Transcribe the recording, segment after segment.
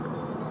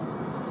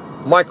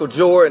Michael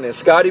Jordan and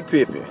Scottie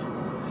Pippen.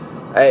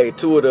 Hey,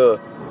 two of the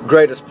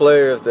greatest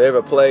players to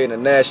ever play in the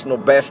National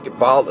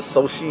Basketball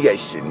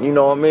Association. You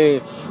know what I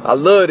mean? I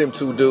love them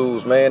two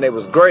dudes, man. They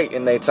was great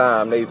in their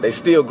time. They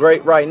still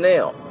great right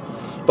now.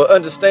 But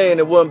understand,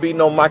 it wouldn't be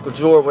no Michael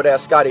Jordan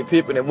without Scottie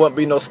Pippen. It wouldn't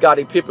be no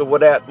Scottie Pippen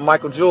without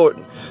Michael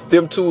Jordan.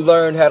 Them two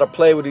learned how to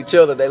play with each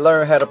other. They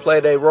learned how to play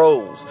their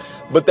roles.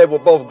 But they were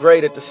both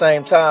great at the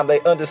same time. They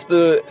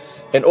understood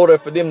in order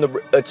for them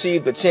to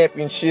achieve the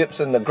championships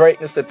and the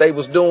greatness that they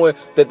was doing,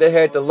 that they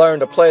had to learn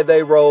to play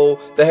their role.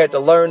 They had to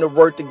learn to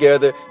work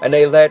together, and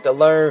they had to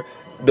learn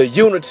the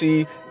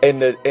unity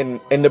and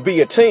to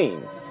be a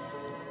team.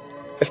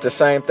 It's the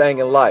same thing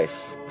in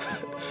life.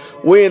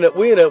 we in a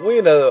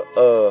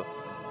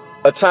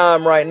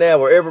time right now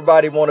where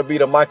everybody want to be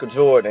the Michael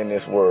Jordan in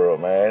this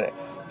world, man.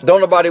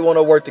 Don't nobody want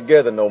to work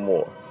together no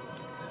more.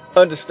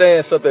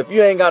 Understand something. If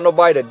you ain't got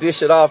nobody to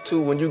dish it off to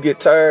when you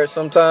get tired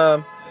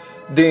sometime,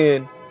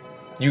 then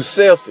you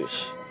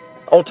selfish.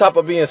 On top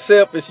of being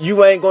selfish,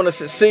 you ain't going to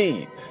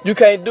succeed. You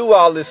can't do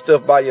all this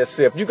stuff by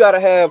yourself. You got to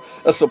have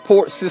a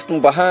support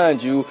system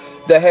behind you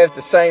that has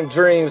the same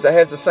dreams, that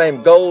has the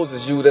same goals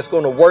as you, that's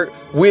going to work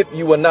with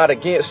you and not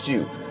against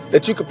you,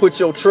 that you can put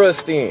your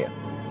trust in.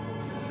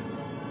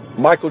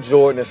 Michael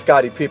Jordan and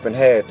Scottie Pippen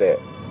had that.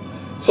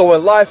 So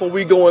in life, when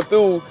we going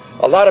through,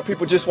 a lot of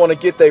people just want to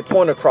get their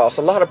point across.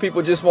 A lot of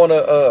people just want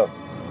to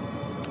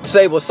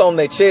say what's on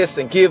their chest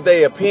and give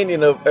their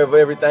opinion of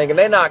everything, and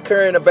they're not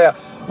caring about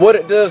what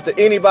it does to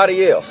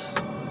anybody else.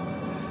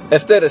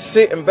 Instead of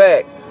sitting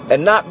back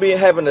and not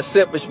having a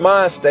selfish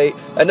mind state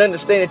and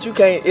understand that you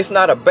can't, it's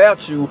not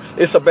about you,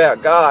 it's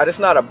about God. It's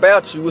not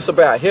about you, it's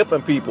about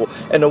helping people.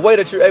 And the way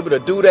that you're able to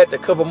do that to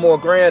cover more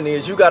ground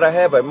is you got to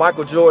have a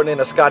Michael Jordan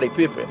and a Scottie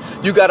Pippen.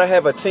 You got to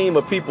have a team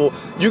of people.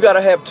 You got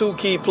to have two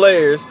key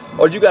players,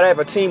 or you got to have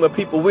a team of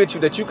people with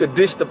you that you could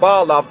dish the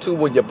ball off to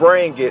when your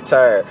brain get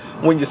tired,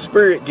 when your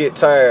spirit get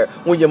tired,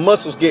 when your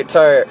muscles get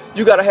tired.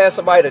 You got to have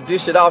somebody to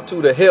dish it off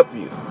to help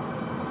you.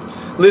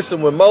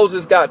 Listen, when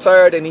Moses got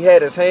tired and he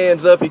had his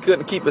hands up, he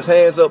couldn't keep his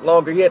hands up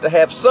longer. He had to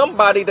have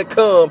somebody to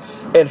come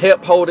and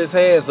help hold his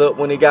hands up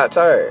when he got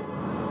tired.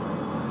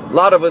 A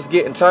lot of us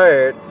getting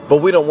tired, but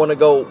we don't want to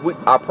go.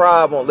 Our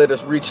pride won't let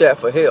us reach out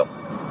for help.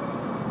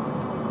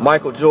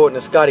 Michael Jordan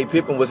and Scottie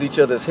Pippen was each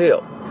other's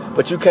help.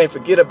 But you can't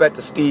forget about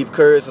the Steve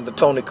Kerrs and the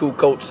Tony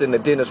Kukocs and the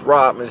Dennis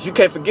Rodmans. You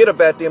can't forget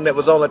about them that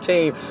was on the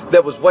team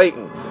that was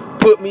waiting.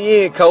 Put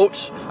me in,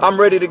 coach.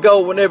 I'm ready to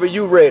go whenever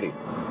you ready.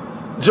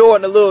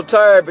 Jordan a little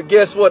tired, but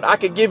guess what? I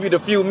can give you the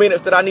few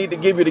minutes that I need to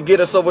give you to get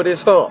us over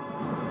this hump.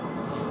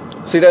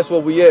 See, that's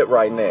where we at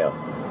right now.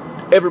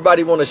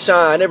 Everybody want to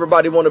shine.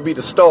 Everybody want to be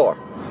the star.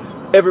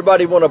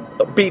 Everybody want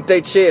to beat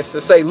their chest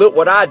and say, look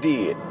what I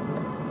did.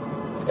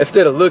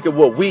 Instead of look at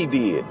what we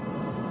did.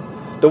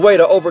 The way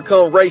to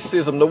overcome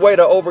racism, the way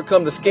to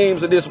overcome the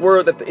schemes of this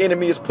world that the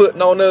enemy is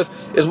putting on us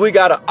is we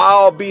got to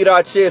all beat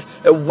our chest,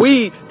 and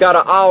we got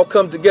to all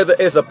come together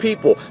as a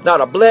people. Not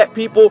a black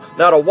people,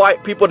 not a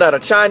white people, not a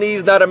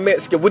Chinese, not a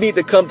Mexican. We need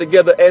to come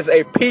together as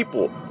a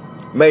people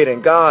made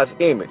in God's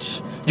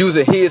image,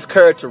 using his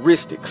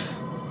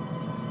characteristics,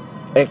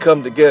 and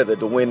come together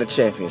to win the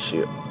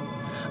championship.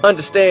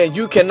 Understand,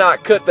 you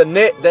cannot cut the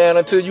net down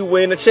until you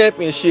win the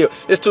championship.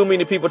 There's too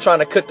many people trying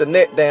to cut the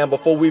net down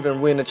before we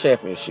even win the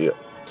championship.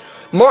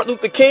 Martin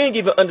Luther King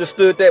even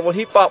understood that when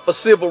he fought for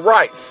civil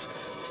rights.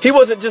 He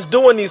wasn't just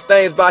doing these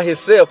things by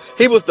himself.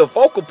 He was the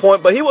focal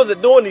point, but he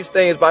wasn't doing these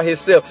things by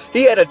himself.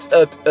 He had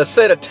a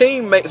set of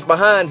teammates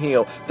behind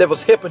him that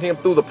was helping him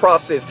through the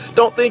process.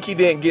 Don't think he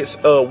didn't get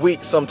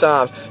weak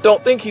sometimes.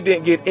 Don't think he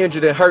didn't get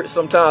injured and hurt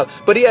sometimes.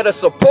 But he had a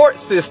support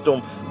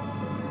system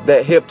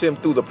that helped him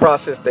through the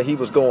process that he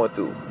was going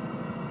through.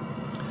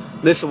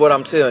 Listen to what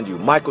I'm telling you.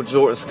 Michael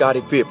Jordan,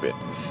 Scottie Pippen.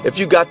 If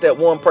you got that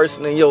one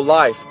person in your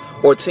life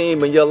or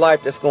team in your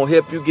life that's going to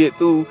help you get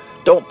through,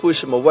 don't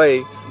push them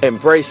away.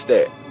 Embrace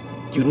that.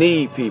 You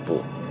need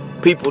people.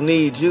 People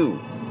need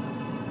you.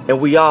 And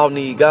we all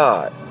need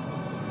God.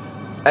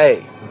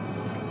 Hey,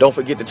 don't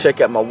forget to check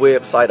out my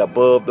website,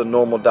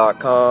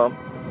 AboveTheNormal.com.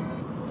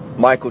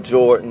 Michael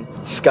Jordan,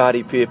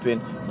 Scottie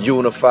Pippen,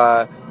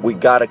 unify. We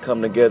got to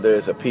come together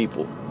as a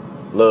people.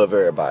 Love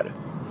everybody.